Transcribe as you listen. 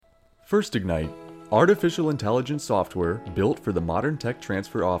First Ignite, artificial intelligence software built for the modern tech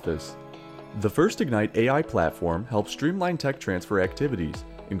transfer office. The First Ignite AI platform helps streamline tech transfer activities,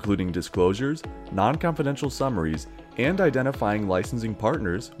 including disclosures, non-confidential summaries, and identifying licensing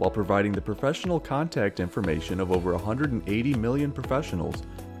partners while providing the professional contact information of over 180 million professionals,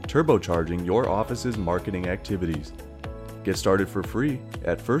 turbocharging your office's marketing activities. Get started for free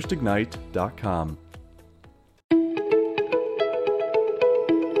at firstignite.com.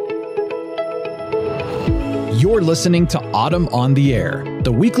 You're listening to Autumn on the Air,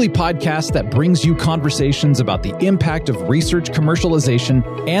 the weekly podcast that brings you conversations about the impact of research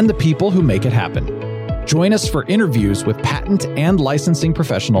commercialization and the people who make it happen. Join us for interviews with patent and licensing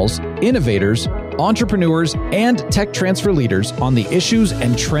professionals, innovators, entrepreneurs, and tech transfer leaders on the issues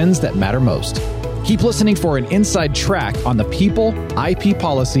and trends that matter most. Keep listening for an inside track on the people, IP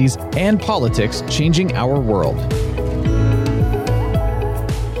policies, and politics changing our world.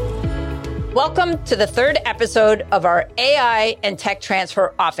 Welcome to the third episode of our AI and Tech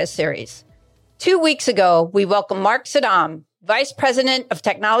Transfer Office series. 2 weeks ago, we welcomed Mark Saddam, Vice President of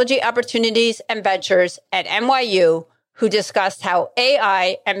Technology Opportunities and Ventures at NYU, who discussed how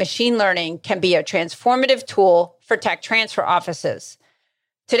AI and machine learning can be a transformative tool for tech transfer offices.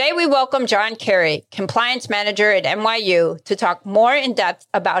 Today, we welcome John Carey, Compliance Manager at NYU, to talk more in depth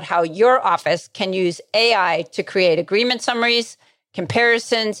about how your office can use AI to create agreement summaries,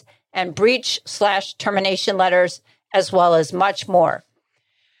 comparisons, and breach/termination letters, as well as much more.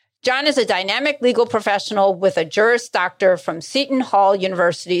 John is a dynamic legal professional with a Juris Doctor from Seton Hall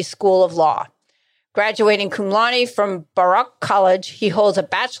University School of Law. Graduating cum laude from Baruch College, he holds a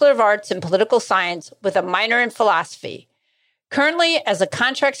Bachelor of Arts in Political Science with a minor in philosophy. Currently, as a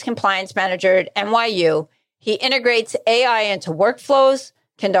contracts compliance manager at NYU, he integrates AI into workflows,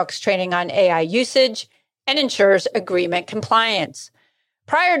 conducts training on AI usage, and ensures agreement compliance.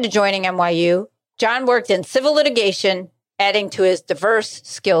 Prior to joining NYU, John worked in civil litigation, adding to his diverse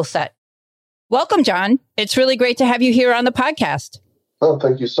skill set. Welcome, John. It's really great to have you here on the podcast. Oh,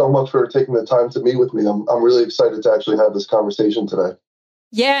 thank you so much for taking the time to meet with me. I'm really excited to actually have this conversation today.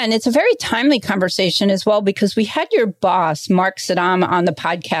 Yeah, and it's a very timely conversation as well, because we had your boss, Mark Saddam, on the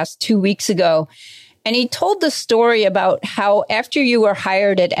podcast 2 weeks ago. And he told the story about how after you were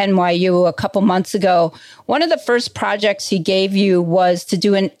hired at NYU a couple months ago, one of the first projects he gave you was to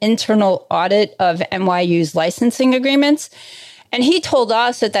do an internal audit of NYU's licensing agreements. And he told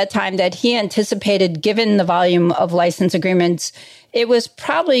us at that time that he anticipated, given the volume of license agreements, it was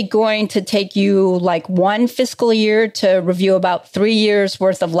probably going to take you like one fiscal year to review about 3 years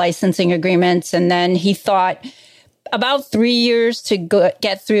worth of licensing agreements. And then he thought about 3 years to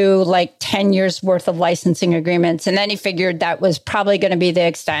get through like 10 years worth of licensing agreements. And then he figured that was probably going to be the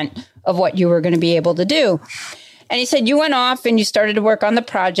extent of what you were going to be able to do. And he said you went off and you started to work on the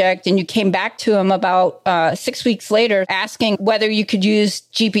project, and you came back to him about 6 weeks later asking whether you could use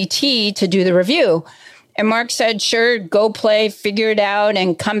GPT to do the review. And Mark said, sure, go play, figure it out,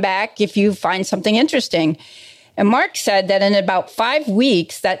 and come back if you find something interesting. And Mark said that in about 5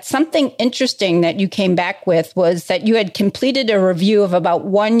 weeks, that something interesting that you came back with was that you had completed a review of about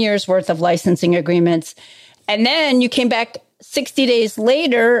 1 year's worth of licensing agreements. And then you came back 60 days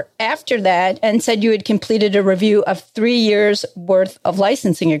later after that and said you had completed a review of 3 years worth of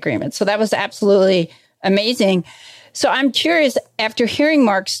licensing agreements. So that was absolutely amazing. So I'm curious, after hearing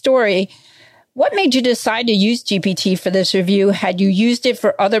Mark's story, what made you decide to use GPT for this review? Had you used it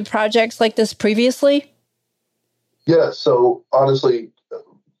for other projects like this previously? Yeah, so honestly,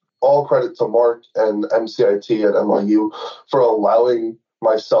 all credit to Mark and MCIT at NYU for allowing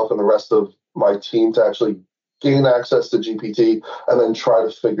myself and the rest of my team to actually gain access to GPT and then try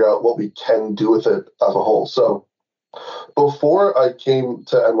to figure out what we can do with it as a whole. So before I came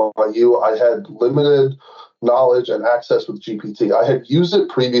to NYU, I had limited knowledge and access with GPT. I had used it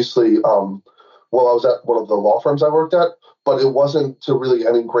previously while I was at one of the law firms I worked at, but it wasn't to really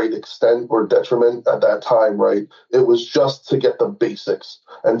any great extent or detriment at that time, right? It was just to get the basics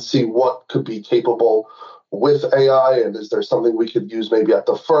and see what could be capable with AI, and is there something we could use maybe at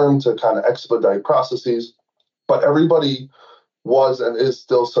the firm to kind of expedite processes. But everybody was and is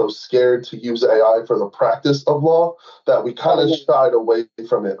still so scared to use AI for the practice of law that we kind of shied away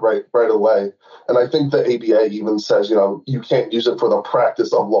from it right away. And I think the ABA even says, you can't use it for the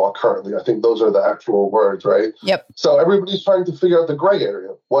practice of law currently. I think those are the actual words, right? Yep. So everybody's trying to figure out the gray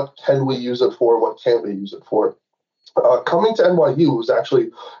area. What can we use it for? What can't we use it for? Coming to NYU was actually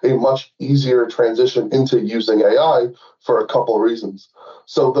a much easier transition into using AI for a couple of reasons.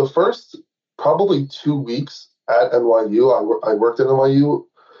 So the first probably 2 weeks at NYU, I worked at NYU,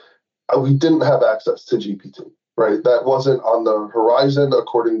 we didn't have access to GPT. right? That wasn't on the horizon,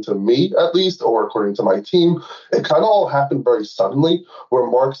 according to me, at least, or according to my team. It kind of all happened very suddenly, where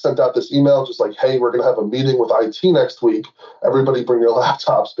Mark sent out this email just like, hey, we're going to have a meeting with IT next week. Everybody bring your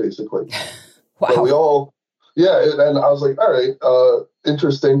laptops, basically. Wow. So we all, yeah, and I was like, all right,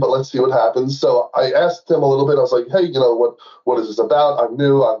 interesting, but let's see what happens. So I asked him a little bit. I was like, hey, what is this about? I'm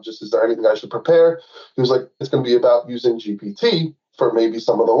new. Is there anything I should prepare? He was like, it's going to be about using GPT for maybe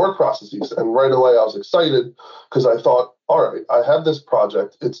some of the work processes. And right away, I was excited because I thought, all right, I have this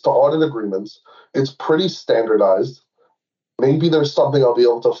project. It's to audit agreements. It's pretty standardized. Maybe there's something I'll be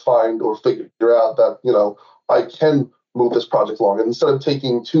able to find or figure out that, I can move this project along. And instead of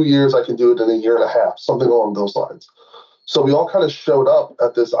taking 2 years, I can do it in a year and a half, something along those lines. So we all kind of showed up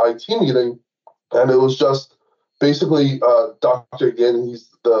at this IT meeting, and it was just basically Dr. Ginn, he's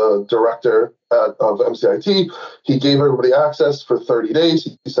the director of MCIT. He gave everybody access for 30 days.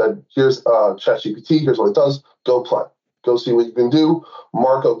 He said, here's ChatGPT, here's what it does, go play. Go see what you can do.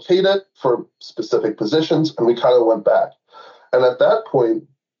 Mark okayed it for specific positions, and we kind of went back. And at that point,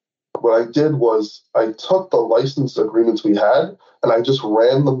 what I did was I took the license agreements we had and I just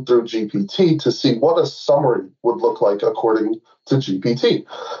ran them through GPT to see what a summary would look like according to GPT.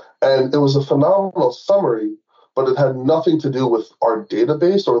 And it was a phenomenal summary, but it had nothing to do with our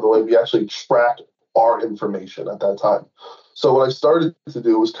database or the way we actually track our information at that time. So what I started to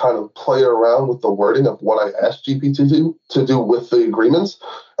do was kind of play around with the wording of what I asked GPT to do with the agreements.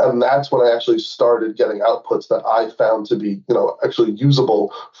 And that's when I actually started getting outputs that I found to be, actually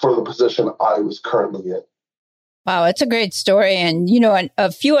usable for the position I was currently in. Wow, it's a great story. And,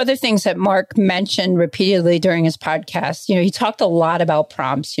 a few other things that Mark mentioned repeatedly during his podcast, he talked a lot about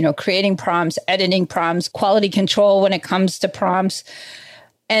prompts, creating prompts, editing prompts, quality control when it comes to prompts.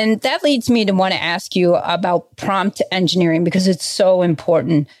 And that leads me to want to ask you about prompt engineering because it's so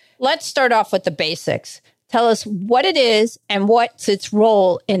important. Let's start off with the basics. Tell us what it is and what's its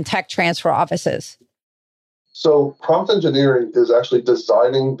role in tech transfer offices. So prompt engineering is actually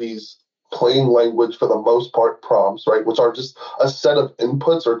designing these plain language, for the most part, prompts, right, which are just a set of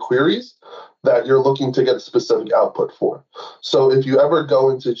inputs or queries that you're looking to get specific output for. So if you ever go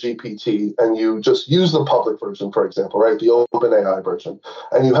into GPT and you just use the public version, for example, right, the OpenAI version,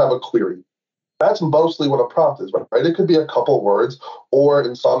 and you have a query, that's mostly what a prompt is, right? It could be a couple words, or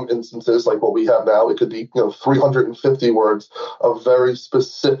in some instances, like what we have now, it could be 350 words of very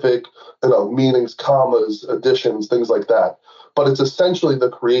specific, meanings, commas, additions, things like that. But it's essentially the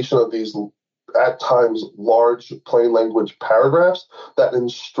creation of these, at times, large plain language paragraphs that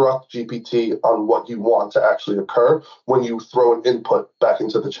instruct GPT on what you want to actually occur when you throw an input back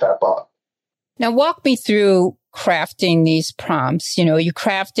into the chatbot. Now, walk me through crafting these prompts. You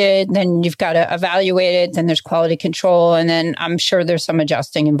craft it, then you've got to evaluate it, then there's quality control, and then I'm sure there's some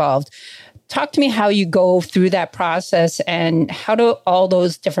adjusting involved. Talk to me how you go through that process and how do all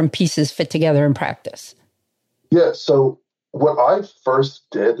those different pieces fit together in practice? Yeah, so what I first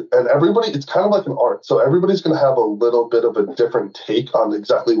did, and everybody, it's kind of like an art. So everybody's going to have a little bit of a different take on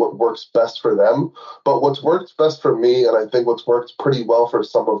exactly what works best for them. But what's worked best for me, and I think what's worked pretty well for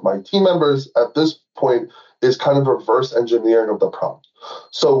some of my team members at this point, is kind of reverse engineering of the prompt.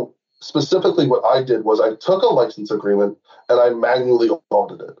 So specifically what I did was I took a license agreement and I manually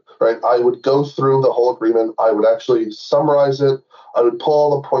audited it, right? I would go through the whole agreement. I would actually summarize it. I would pull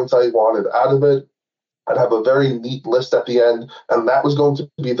all the points I wanted out of it. I'd have a very neat list at the end, and that was going to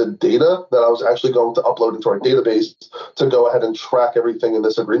be the data that I was actually going to upload into our database to go ahead and track everything in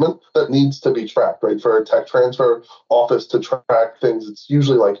this agreement that needs to be tracked, right? For a tech transfer office to track things, it's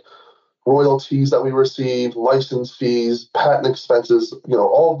usually like royalties that we receive, license fees, patent expenses,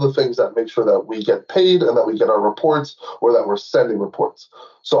 all of the things that make sure that we get paid and that we get our reports or that we're sending reports.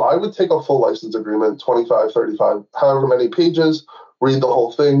 So I would take a full license agreement, 25, 35, however many pages, read the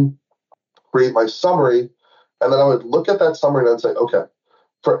whole thing, create my summary, and then I would look at that summary and I'd say, okay,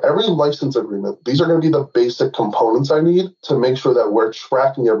 for every license agreement, these are going to be the basic components I need to make sure that we're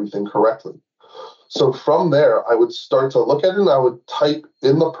tracking everything correctly. So from there, I would start to look at it and I would type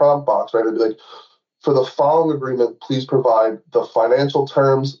in the prompt box, right? I'd be like, for the following agreement, please provide the financial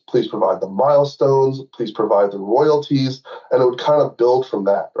terms, please provide the milestones, please provide the royalties, and it would kind of build from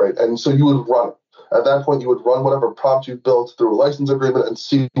that, right? And so you would run it. At that point, you would run whatever prompt you've built through a license agreement and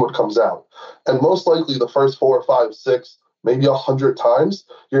see what comes out. And most likely the first 4, 5, 6, maybe 100 times,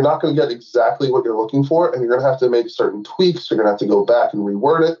 you're not going to get exactly what you're looking for, and you're going to have to make certain tweaks. You're going to have to go back and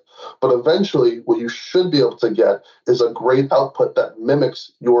reword it. But eventually, what you should be able to get is a great output that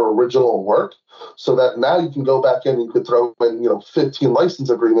mimics your original work, so that now you can go back in and you could throw in 15 license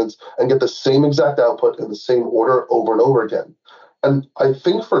agreements and get the same exact output in the same order over and over again. And I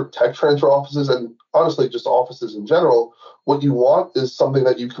think for tech transfer offices, and honestly, just offices in general, what you want is something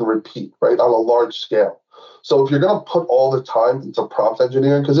that you can repeat, right, on a large scale. So if you're going to put all the time into prompt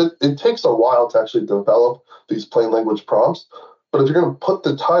engineering, because it takes a while to actually develop these plain language prompts, but if you're going to put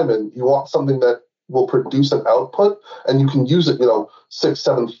the time in, you want something that will produce an output and you can use it,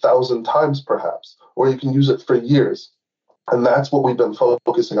 6,000-7,000 times perhaps, or you can use it for years. And that's what we've been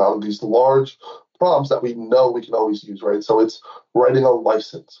focusing on, these large prompts that we know we can always use, right? So it's writing a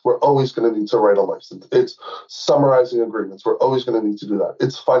license. We're always going to need to write a license. It's summarizing agreements. We're always going to need to do that.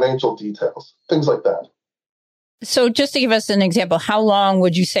 It's financial details, things like that. So just to give us an example, how long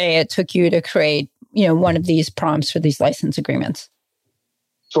would you say it took you to create, one of these prompts for these license agreements?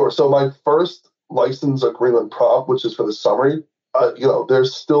 Sure. So my first license agreement prompt, which is for the summary, they're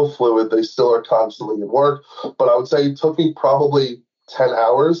still fluid. They still are constantly in work. But I would say it took me probably 10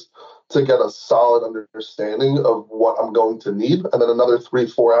 hours to get a solid understanding of what I'm going to need. And then another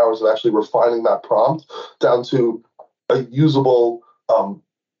 3-4 hours of actually refining that prompt down to a usable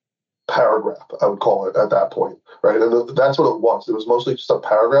paragraph, I would call it at that point, right? And that's what it was. It was mostly just a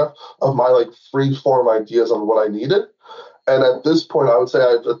paragraph of my free form ideas on what I needed. And at this point, I would say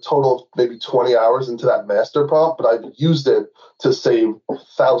I have a total of maybe 20 hours into that master prompt, but I've used it to save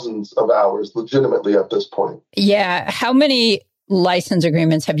thousands of hours legitimately at this point. Yeah. How many license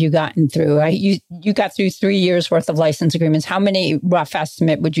agreements have you gotten through? You got through 3 years worth of license agreements. How many, rough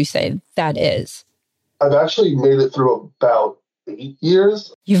estimate, would you say that is? I've actually made it through about 8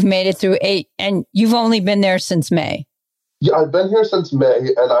 years. You've made it through 8, and you've only been there since May. Yeah, I've been here since May,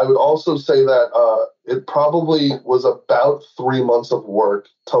 and I would also say that it probably was about 3 months of work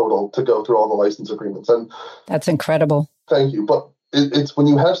total to go through all the license agreements. And that's incredible. Thank you. But it's when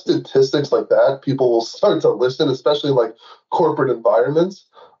you have statistics like that, people will start to listen, especially in corporate environments,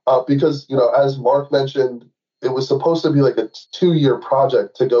 because, as Mark mentioned, it was supposed to be a 2-year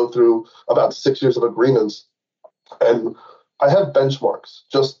project to go through about 6 years of agreements. And I have benchmarks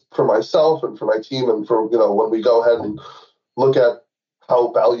just for myself and for my team and for, when we go ahead and look at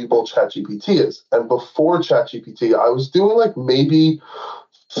how valuable ChatGPT is. And before ChatGPT, I was doing maybe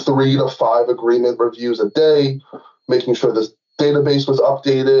 3 to 5 agreement reviews a day, making sure this database was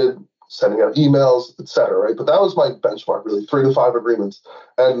updated, sending out emails, etc. Right? But that was my benchmark, really, 3 to 5 agreements.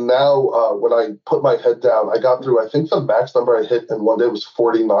 And now when I put my head down, I got through, I think the max number I hit in one day was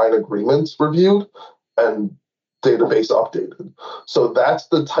 49 agreements reviewed and database updated. So that's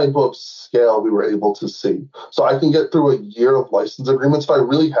the type of scale we were able to see. So I can get through a year of license agreements if I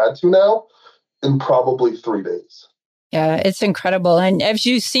really had to now in probably 3 days. Yeah, it's incredible. And as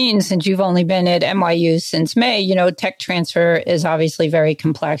you've seen, since you've only been at NYU since May, tech transfer is obviously very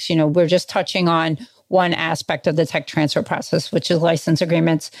complex. We're just touching on one aspect of the tech transfer process, which is license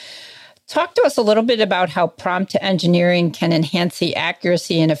agreements. Talk to us a little bit about how prompt engineering can enhance the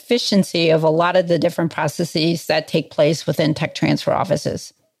accuracy and efficiency of a lot of the different processes that take place within tech transfer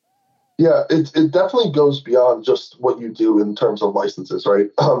offices. Yeah, it definitely goes beyond just what you do in terms of licenses, right?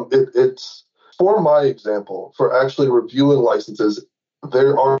 It's for my example, for actually reviewing licenses,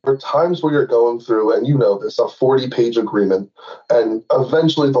 there are times where you're going through, and this, a 40-page agreement, and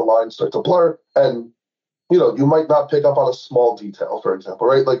eventually the lines start to blur, and you might not pick up on a small detail, for example,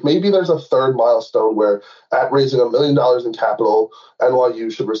 right? Maybe there's a third milestone where at raising $1 million in capital,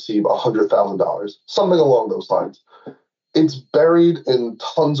 NYU should receive $100,000, something along those lines. It's buried in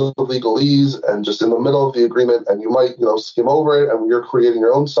tons of legalese and just in the middle of the agreement, and you might, skim over it, and when you're creating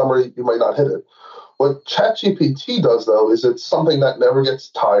your own summary, you might not hit it. What ChatGPT does, though, is it's something that never gets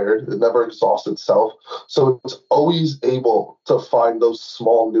tired. It never exhausts itself. So it's always able to find those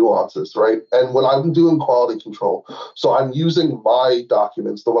small nuances, right? And when I'm doing quality control, so I'm using my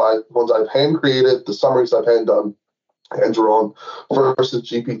documents, the ones I've hand created, the summaries I've hand drawn versus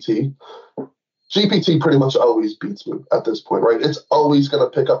GPT. GPT pretty much always beats me at this point, right? It's always going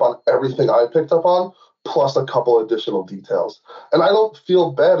to pick up on everything I picked up on, plus a couple additional details. And I don't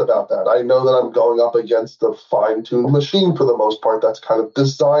feel bad about that. I know that I'm going up against a fine-tuned machine for the most part that's kind of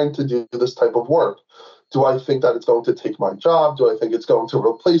designed to do this type of work. Do I think that it's going to take my job? Do I think it's going to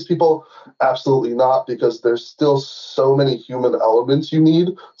replace people? Absolutely not, because there's still so many human elements you need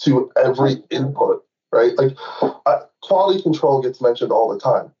to every input, right? Quality control gets mentioned all the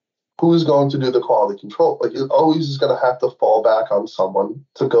time. Who's going to do the quality control? It always is going to have to fall back on someone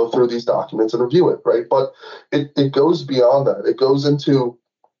to go through these documents and review it, right? But it goes beyond that. It goes into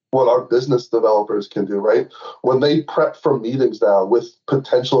what our business developers can do, right? When they prep for meetings now with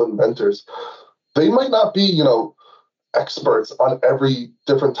potential inventors, they might not be, experts on every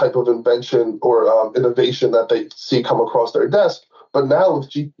different type of invention or innovation that they see come across their desk. But now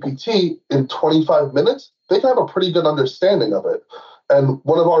with GPT, in 25 minutes, they can have a pretty good understanding of it. And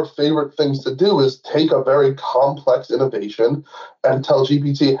one of our favorite things to do is take a very complex innovation and tell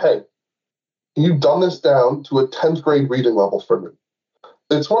GPT, hey, you dumb this down to a 10th grade reading level for me.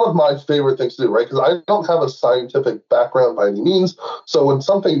 It's one of my favorite things to do, right? Because I don't have a scientific background by any means. So when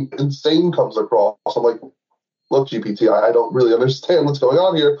something insane comes across, I'm like, look, GPT, I don't really understand what's going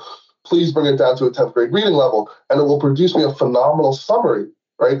on here. Please bring it down to a 10th grade reading level. And it will produce me a phenomenal summary,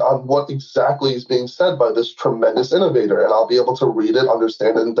 right, on what exactly is being said by this tremendous innovator. And I'll be able to read it,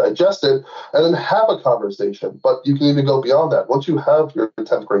 understand it, and digest it, and then have a conversation. But you can even go beyond that. Once you have your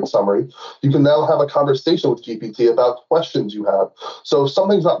 10th grade summary, you can now have a conversation with GPT about questions you have. So if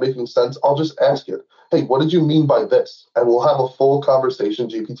something's not making sense, I'll just ask it, hey, what did you mean by this? And we'll have a full conversation,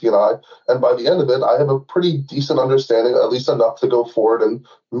 GPT and I. And by the end of it, I have a pretty decent understanding, at least enough to go forward and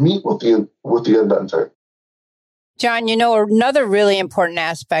meet with the inventor. John, another really important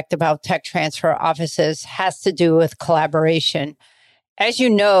aspect about tech transfer offices has to do with collaboration. As you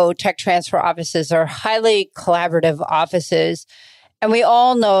know, tech transfer offices are highly collaborative offices, and we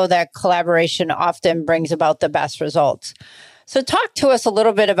all know that collaboration often brings about the best results. So talk to us a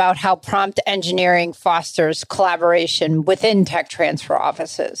little bit about how prompt engineering fosters collaboration within tech transfer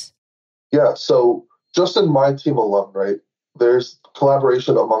offices. Yeah, so just in my team alone, right, there's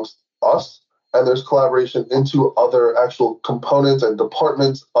collaboration amongst us, and there's collaboration into other actual components and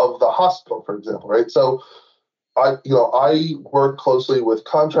departments of the hospital, for example, right? So I work closely with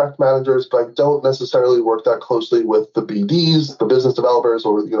contract managers, but I don't necessarily work that closely with the BDs, the business developers,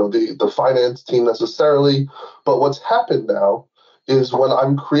 or the finance team necessarily. But what's happened now is when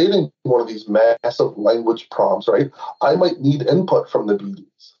I'm creating one of these massive language prompts, right, I might need input from the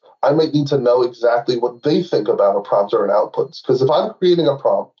BDs. I might need to know exactly what they think about a prompt or an output. Because if I'm creating a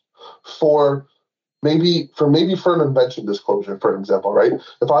prompt for maybe for an invention disclosure, for example, right?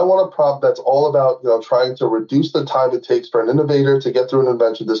 If I want a prompt that's all about trying to reduce the time it takes for an innovator to get through an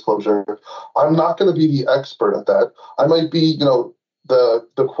invention disclosure, I'm not going to be the expert at that. I might be the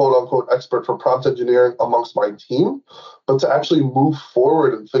quote unquote expert for prompt engineering amongst my team, but to actually move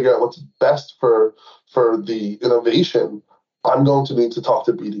forward and figure out what's best for the innovation, I'm going to need to talk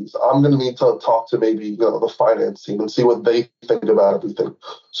to BDs. I'm going to need to talk to maybe the finance team and see what they think about everything.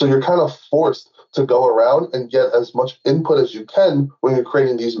 So you're kind of forced to go around and get as much input as you can when you're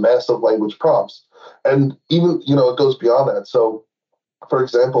creating these massive language prompts. And even it goes beyond that. So, for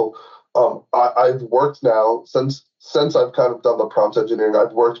example, I've worked now since I've kind of done the prompt engineering.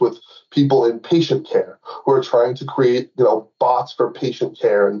 I've worked with people in patient care who are trying to create bots for patient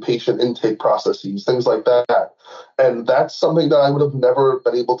care and patient intake processes, things like that. And that's something that I would have never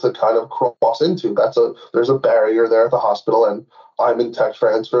been able to kind of cross into. There's a barrier there at the hospital, and I'm in tech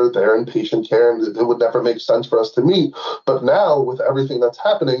transfer, they're in patient care, and it would never make sense for us to meet. But now, with everything that's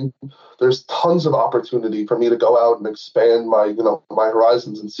happening, there's tons of opportunity for me to go out and expand my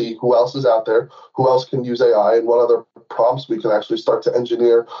horizons and see who else is out there, who else can use AI, and what other prompts we can actually start to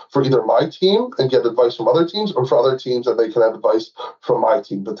engineer for either my team and get advice from other teams, or for other teams that they can have advice from my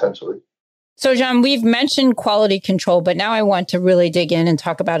team potentially. So, John, we've mentioned quality control, but now I want to really dig in and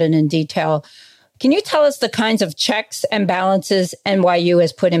talk about it in detail. Can you tell us the kinds of checks and balances NYU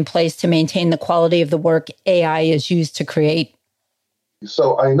has put in place to maintain the quality of the work AI is used to create?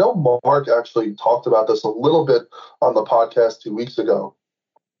 So I know Mark actually talked about this a little bit on the podcast 2 weeks ago.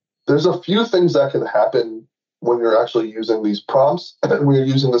 There's a few things that can happen when you're actually using these prompts and when you're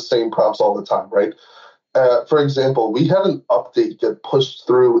using the same prompts all the time, right? For example, we had an update get pushed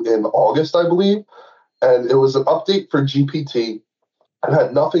through in August, I believe, and it was an update for GPT. It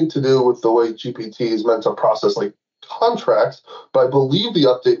had nothing to do with the way GPT is meant to process like contracts, but I believe the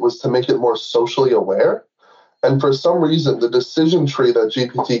update was to make it more socially aware. And for some reason, the decision tree that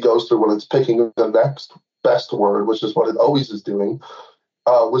GPT goes through when it's picking the next best word, which is what it always is doing,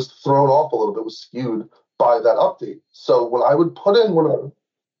 was thrown off a little bit, was skewed by that update. So when I would put in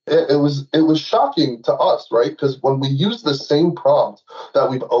it was shocking to us, right? Because when we use the same prompt that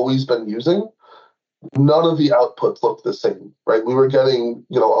we've always been using, none of the outputs looked the same, right? We were getting,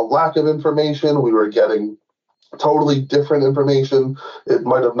 a lack of information. We were getting totally different information. It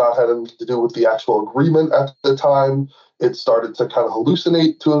might have not had anything to do with the actual agreement at the time. It started to kind of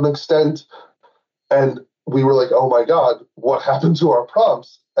hallucinate to an extent. And we were like, oh my God, what happened to our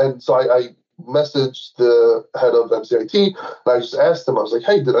prompts? And so I messaged the head of MCIT, and I just asked him, I was like,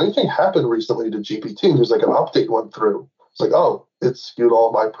 hey, did anything happen recently to GPT? And he was like, an update went through. It's like, oh, it skewed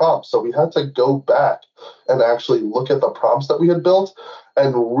all my prompts. So we had to go back and actually look at the prompts that we had built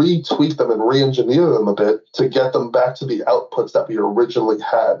and retweak them and re-engineer them a bit to get them back to the outputs that we originally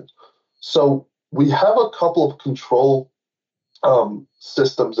had. So we have a couple of control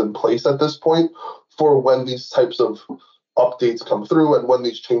systems in place at this point for when these types of updates come through and when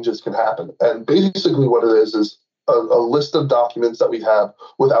these changes can happen. And basically what it is a list of documents that we have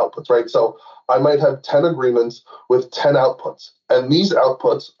with outputs, right? So I might have 10 agreements with 10 outputs, and these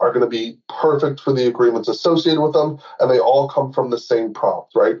outputs are going to be perfect for the agreements associated with them, and they all come from the same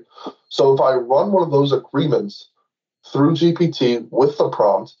prompt, right? So if I run one of those agreements through GPT with the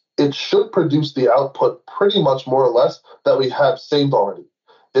prompt, it should produce the output pretty much more or less that we have saved already.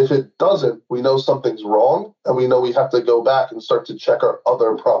 If it doesn't, we know something's wrong, and we know we have to go back and start to check our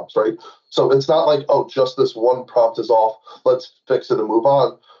other prompts, right? So it's not like, oh, just this one prompt is off, let's fix it and move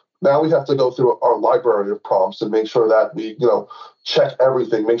on. Now we have to go through our library of prompts and make sure that we, check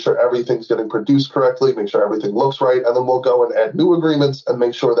everything, make sure everything's getting produced correctly, make sure everything looks right, and then we'll go and add new agreements and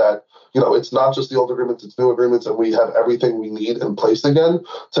make sure that, it's not just the old agreements, it's new agreements, and we have everything we need in place again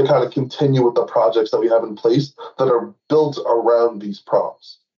to kind of continue with the projects that we have in place that are built around these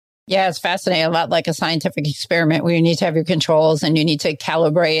prompts. Yeah, it's fascinating. A lot like a scientific experiment where you need to have your controls and you need to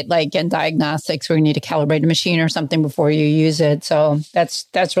calibrate, like in diagnostics where you need to calibrate a machine or something before you use it. So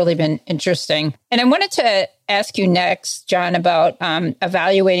that's really been interesting. And I wanted to ask you next, John, about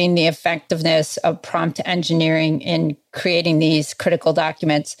evaluating the effectiveness of prompt engineering in creating these critical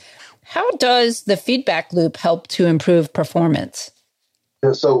documents. How does the feedback loop help to improve performance?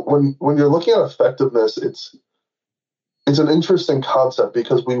 Yeah, so when you're looking at effectiveness, it's an interesting concept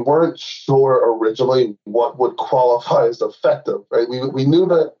because we weren't sure originally what would qualify as effective, right? We knew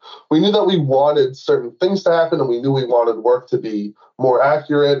that we wanted certain things to happen, and we knew we wanted work to be more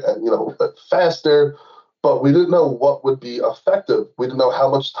accurate and faster, but we didn't know what would be effective. We didn't know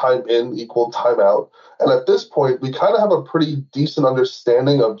how much time in equaled time out. And at this point, we kind of have a pretty decent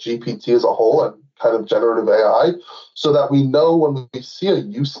understanding of GPT as a whole and kind of generative AI, so that we know when we see a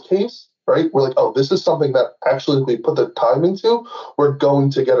use case, right? We're like, oh, this is something that actually if we put the time into, we're going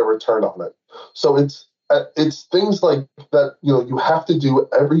to get a return on it. So it's things like that, you have to do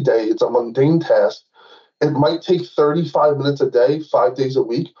every day. It's a mundane task. It might take 35 minutes a day, 5 days a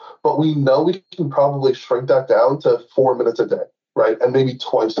week, but we know we can probably shrink that down to 4 minutes a day, right? And maybe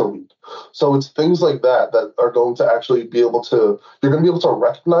twice a week. So it's things like that are going to actually be able to, you're going to be able to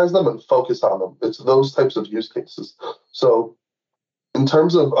recognize them and focus on them. It's those types of use cases. So in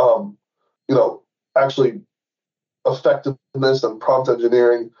terms of, actually effectiveness and prompt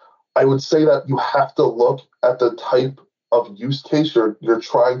engineering, I would say that you have to look at the type of use case you're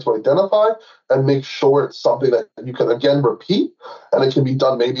trying to identify and make sure it's something that you can, again, repeat, and it can be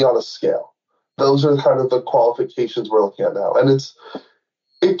done maybe on a scale. Those are kind of the qualifications we're looking at now. And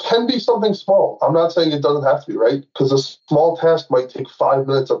it can be something small. I'm not saying it doesn't have to be, right? Because a small task might take 5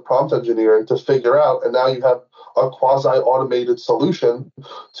 minutes of prompt engineering to figure out, and now you have a quasi-automated solution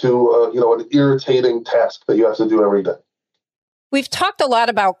to an irritating task that you have to do every day. We've talked a lot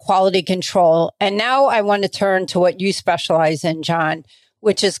about quality control, and now I want to turn to what you specialize in, John,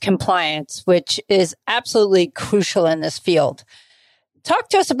 which is compliance, which is absolutely crucial in this field. Talk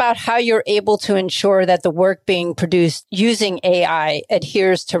to us about how you're able to ensure that the work being produced using AI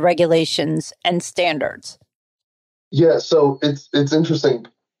adheres to regulations and standards. Yeah, so it's interesting.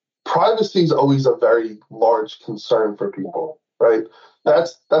 Privacy is always a very large concern for people, right?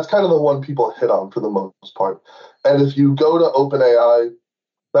 That's kind of the one people hit on for the most part. And if you go to OpenAI,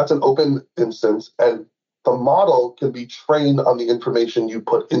 that's an open instance, and the model can be trained on the information you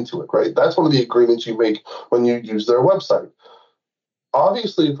put into it, right? That's one of the agreements you make when you use their website.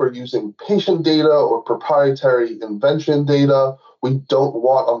 Obviously, if we're using patient data or proprietary invention data, we don't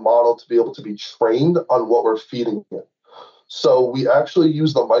want a model to be able to be trained on what we're feeding it. So we actually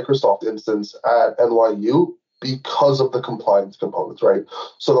use the Microsoft instance at NYU because of the compliance components, right?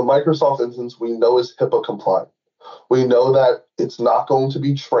 So the Microsoft instance we know is HIPAA compliant. We know that it's not going to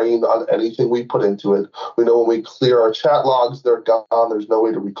be trained on anything we put into it. We know when we clear our chat logs, they're gone. There's no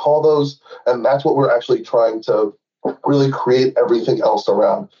way to recall those. And that's what we're actually trying to really create everything else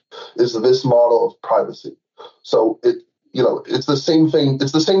around, is this model of privacy. So it's the same thing.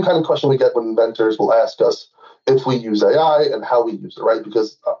 It's the same kind of question we get when inventors will ask us if we use AI and how we use it, right?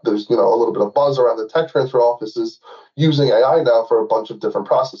 Because there's a little bit of buzz around the tech transfer offices using AI now for a bunch of different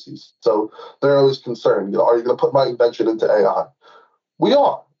processes. So they're always concerned, are you going to put my invention into AI? We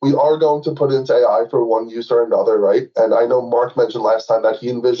are. We are going to put it into AI for one use or another, right? And I know Mark mentioned last time that he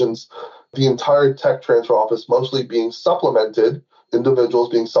envisions the entire tech transfer office mostly being supplemented, individuals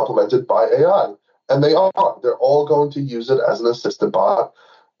being supplemented by AI. And they are. They're all going to use it as an assistant bot,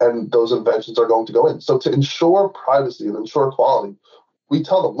 and those inventions are going to go in. So to ensure privacy and ensure quality, we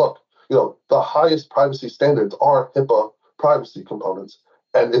tell them, look, the highest privacy standards are HIPAA privacy components.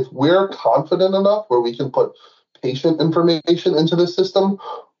 And if we're confident enough where we can put patient information into the system,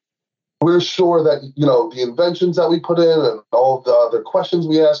 we're sure that, the inventions that we put in and all of the other questions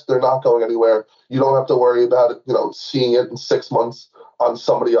we ask, they're not going anywhere. You don't have to worry about it, seeing it in 6 months on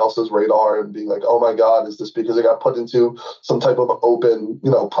somebody else's radar and being like, oh my God, is this because it got put into some type of open,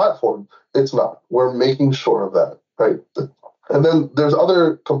 platform? It's not. We're making sure of that, right? And then there's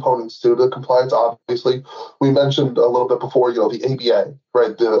other components to the compliance. Obviously, we mentioned a little bit before, the ABA,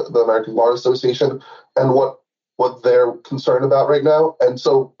 right? The American Bar Association, and what they're concerned about right now. And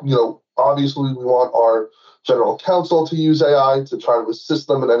so, obviously we want our general counsel to use AI to try to assist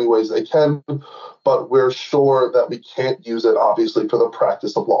them in any ways they can, but we're sure that we can't use it, obviously, for the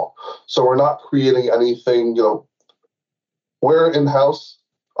practice of law. So we're not creating anything, we're in-house,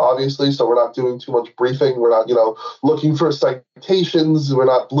 obviously, so we're not doing too much briefing. We're not, looking for citations. We're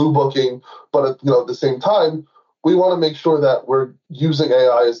not blue booking, but at the same time, we want to make sure that we're using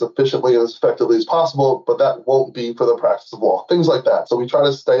AI as efficiently and as effectively as possible, but that won't be for the practice of law, things like that. So we try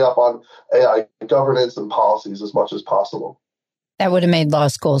to stay up on AI governance and policies as much as possible. That would have made law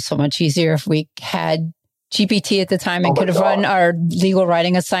school so much easier if we had GPT at the time and could have run our legal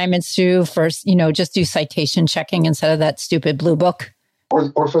writing assignments through first, just do citation checking instead of that stupid blue book.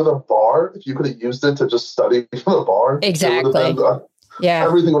 Or for the bar, if you could have used it to just study for the bar. Exactly. Yeah.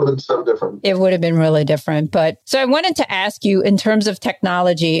 Everything would have been so different. It would have been really different. So I wanted to ask you, in terms of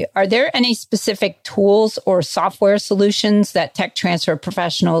technology, are there any specific tools or software solutions that tech transfer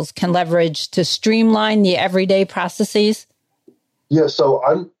professionals can leverage to streamline the everyday processes? Yeah, so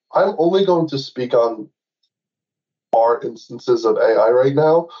I'm only going to speak on our instances of AI right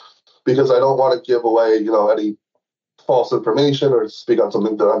now, because I don't want to give away, any false information or speak on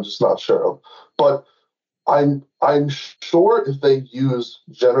something that I'm just not sure of. But I'm sure if they use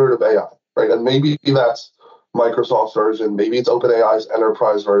generative AI, right, and maybe that's Microsoft's version, maybe it's OpenAI's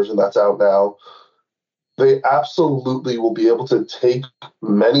enterprise version that's out now, they absolutely will be able to take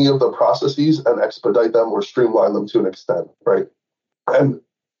many of the processes and expedite them or streamline them to an extent, right? And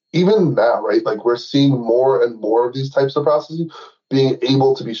even now, right, like we're seeing more and more of these types of processes being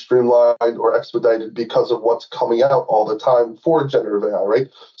able to be streamlined or expedited because of what's coming out all the time for generative AI, right?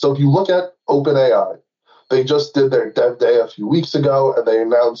 So if you look at OpenAI, they just did their dev day a few weeks ago, and they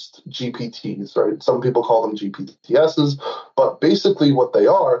announced GPTs, right? Some people call them GPTSs, but basically what they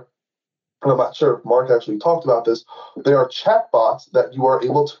are, and I'm not sure if Mark actually talked about this, they are chatbots that you are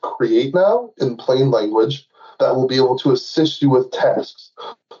able to create now in plain language that will be able to assist you with tasks.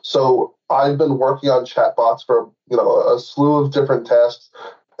 So I've been working on chatbots for, a slew of different tasks,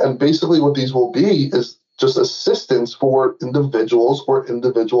 and basically what these will be is just assistance for individuals or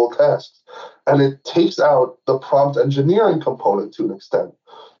individual tasks. And it takes out the prompt engineering component to an extent.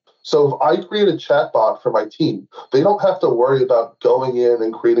 So if I create a chatbot for my team, they don't have to worry about going in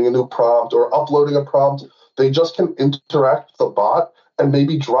and creating a new prompt or uploading a prompt. They just can interact with the bot and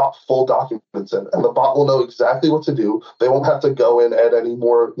maybe drop full documents in, and the bot will know exactly what to do. They won't have to go in, add any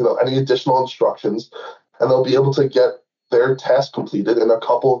more, any additional instructions, and they'll be able to get their task completed in a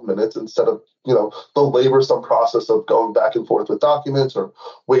couple of minutes instead of, the laborsome process of going back and forth with documents or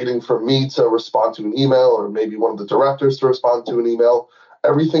waiting for me to respond to an email or maybe one of the directors to respond to an email.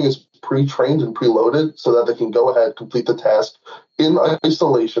 Everything is pre-trained and preloaded so that they can go ahead, complete the task in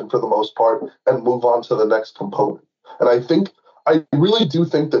isolation for the most part, and move on to the next component. And I really do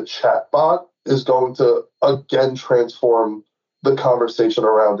think the chatbot is going to, again, transform the conversation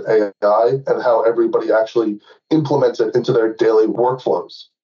around AI and how everybody actually implements it into their daily workflows.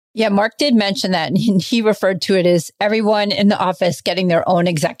 Yeah, Mark did mention that, and he referred to it as everyone in the office getting their own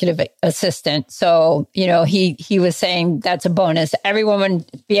executive assistant. So, he was saying that's a bonus. Everyone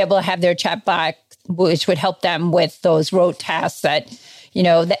would be able to have their chatbot, which would help them with those rote tasks that,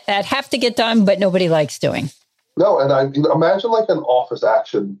 that have to get done, but nobody likes doing. No, and I imagine like an office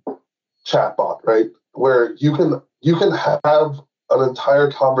action chatbot, right? Where you can have an entire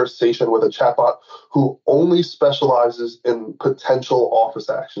conversation with a chatbot who only specializes in potential office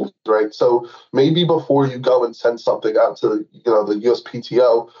actions, right? So maybe before you go and send something out to the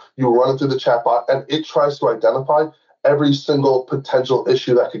USPTO, you run it through the chatbot and it tries to identify every single potential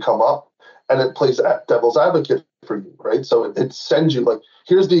issue that could come up, and it plays devil's advocate for you, right? So it sends you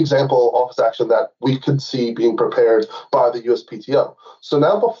here's the example office action that we could see being prepared by the USPTO. So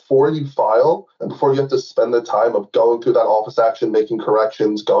now before you file and before you have to spend the time of going through that office action, making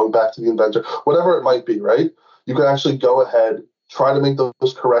corrections, going back to the inventor, whatever it might be, right? You can actually go ahead, try to make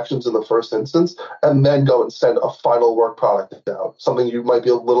those corrections in the first instance, and then go and send a final work product out, something you might be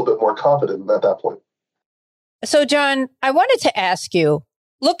a little bit more confident in at that point. So, John, I wanted to ask you,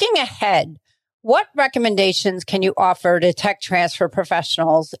 looking ahead, what recommendations can you offer to tech transfer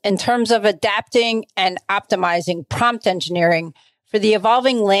professionals in terms of adapting and optimizing prompt engineering for the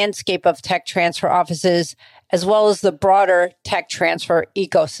evolving landscape of tech transfer offices, as well as the broader tech transfer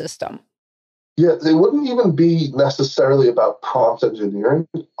ecosystem? Yeah, it wouldn't even be necessarily about prompt engineering.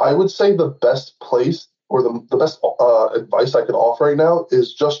 I would say the best place or the best advice I can offer right now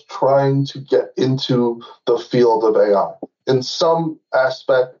is just trying to get into the field of AI. In some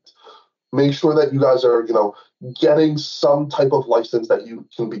aspect, make sure that you guys are, getting some type of license that you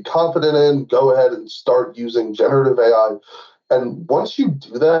can be confident in. Go ahead and start using generative AI. And once you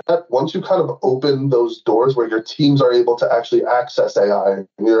do that, once you kind of open those doors where your teams are able to actually access AI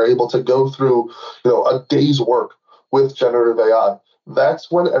and you're able to go through, a day's work with generative AI, that's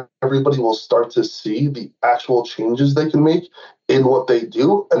when everybody will start to see the actual changes they can make in what they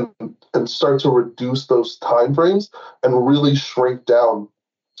do and start to reduce those timeframes and really shrink down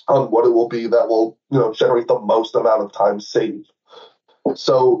on what it will be that will, generate the most amount of time saved.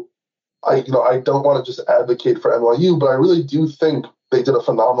 So I don't want to just advocate for NYU, but I really do think they did a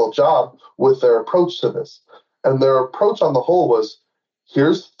phenomenal job with their approach to this. And their approach on the whole was,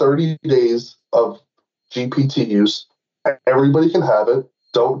 here's 30 days of GPT use. Everybody can have it.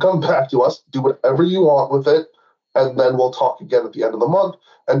 Don't come back to us. Do whatever you want with it. And then we'll talk again at the end of the month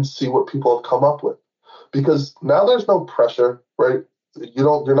and see what people have come up with. Because now there's no pressure, right?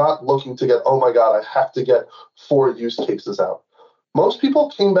 You're not looking to get, oh my God, I have to get 4 use cases out. Most people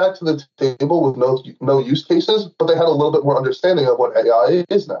came back to the table with no use cases, but they had a little bit more understanding of what AI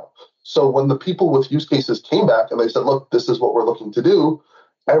is now. So when the people with use cases came back and they said, look, this is what we're looking to do,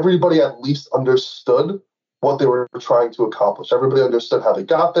 everybody at least understood what they were trying to accomplish. Everybody understood how they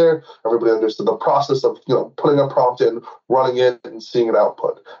got there. Everybody understood the process of, putting a prompt in, running it, and seeing an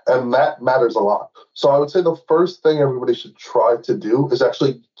output. And that matters a lot. So I would say the first thing everybody should try to do is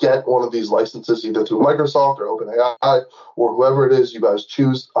actually get one of these licenses either through Microsoft or OpenAI or whoever it is you guys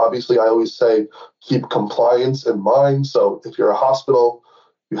choose. Obviously, I always say keep compliance in mind. So if you're a hospital,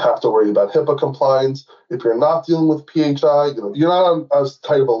 you have to worry about HIPAA compliance. If you're not dealing with PHI, you're not on as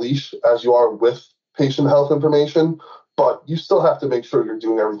tight of a leash as you are with patient health information, but you still have to make sure you're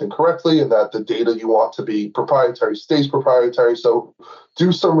doing everything correctly and that the data you want to be proprietary stays proprietary. So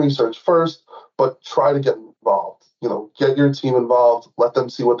do some research first, but try to get involved. Get your team involved, let them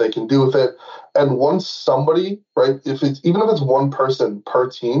see what they can do with it. And once somebody, right, even if it's one person per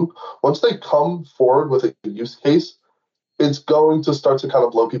team, once they come forward with a use case, it's going to start to kind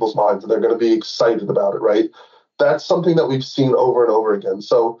of blow people's minds and they're going to be excited about it, right? That's something that we've seen over and over again.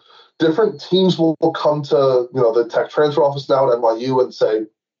 So different teams will come to, the tech transfer office now at NYU and say,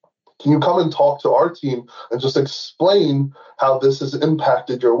 can you come and talk to our team and just explain how this has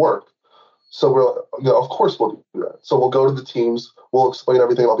impacted your work? So we're, of course we'll do that. So we'll go to the teams, we'll explain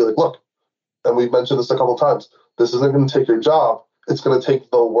everything. I'll be like, look, and we've mentioned this a couple of times, this isn't going to take your job. It's going to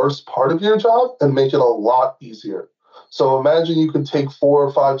take the worst part of your job and make it a lot easier. So imagine you could take 4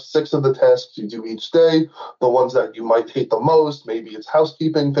 or 5, 6 of the tasks you do each day, the ones that you might hate the most, maybe it's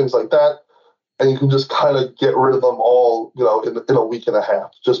housekeeping, things like that, and you can just kind of get rid of them all, in a week and a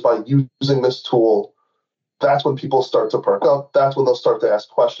half just by using this tool. That's when people start to perk up. That's when they'll start to ask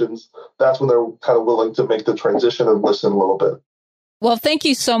questions. That's when they're kind of willing to make the transition and listen a little bit. Well, thank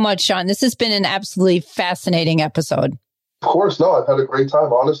you so much, Sean. This has been an absolutely fascinating episode. Of course. No, I've had a great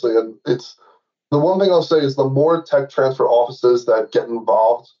time, honestly. And the one thing I'll say is the more tech transfer offices that get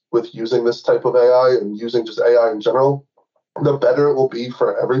involved with using this type of AI and using just AI in general, the better it will be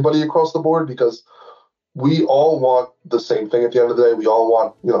for everybody across the board, because we all want the same thing at the end of the day. We all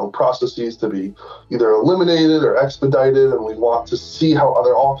want, processes to be either eliminated or expedited, and we want to see how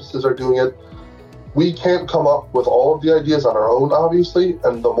other offices are doing it. We can't come up with all of the ideas on our own, obviously,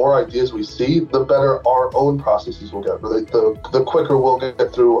 and the more ideas we see, the better our own processes will get. The quicker we'll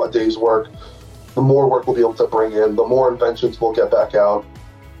get through a day's work, the more work we'll be able to bring in, the more inventions we'll get back out.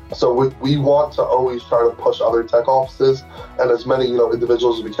 So we want to always try to push other tech offices and as many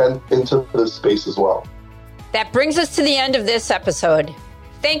individuals as we can into this space as well. That brings us to the end of this episode.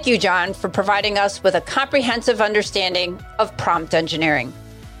 Thank you, John, for providing us with a comprehensive understanding of prompt engineering.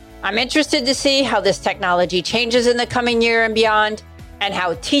 I'm interested to see how this technology changes in the coming year and beyond, and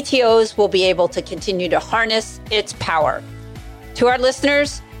how TTOs will be able to continue to harness its power. To our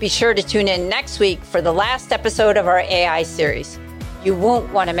listeners, be sure to tune in next week for the last episode of our AI series. You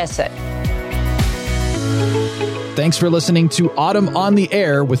won't want to miss it. Thanks for listening to Autumn on the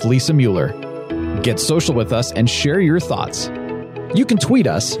Air with Lisa Mueller. Get social with us and share your thoughts. You can tweet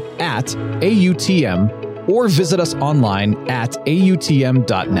us at AUTM or visit us online at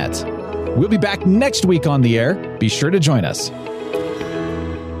AUTM.net. We'll be back next week on the air. Be sure to join us.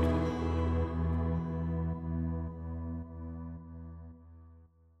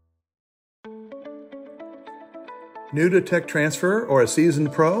 New to tech transfer or a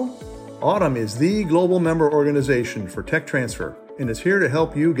seasoned pro? Autumn is the global member organization for tech transfer and is here to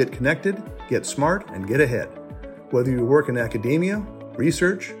help you get connected, get smart, and get ahead. Whether you work in academia,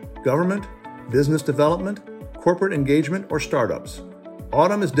 research, government, business development, corporate engagement, or startups,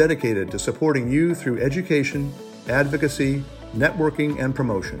 Autumn is dedicated to supporting you through education, advocacy, networking, and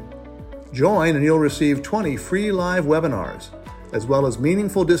promotion. Join and you'll receive 20 free live webinars, as well as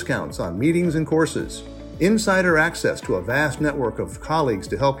meaningful discounts on meetings and courses, insider access to a vast network of colleagues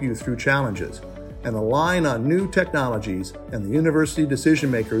to help you through challenges, and align on new technologies and the university decision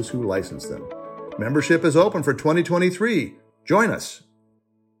makers who license them. Membership is open for 2023. Join us.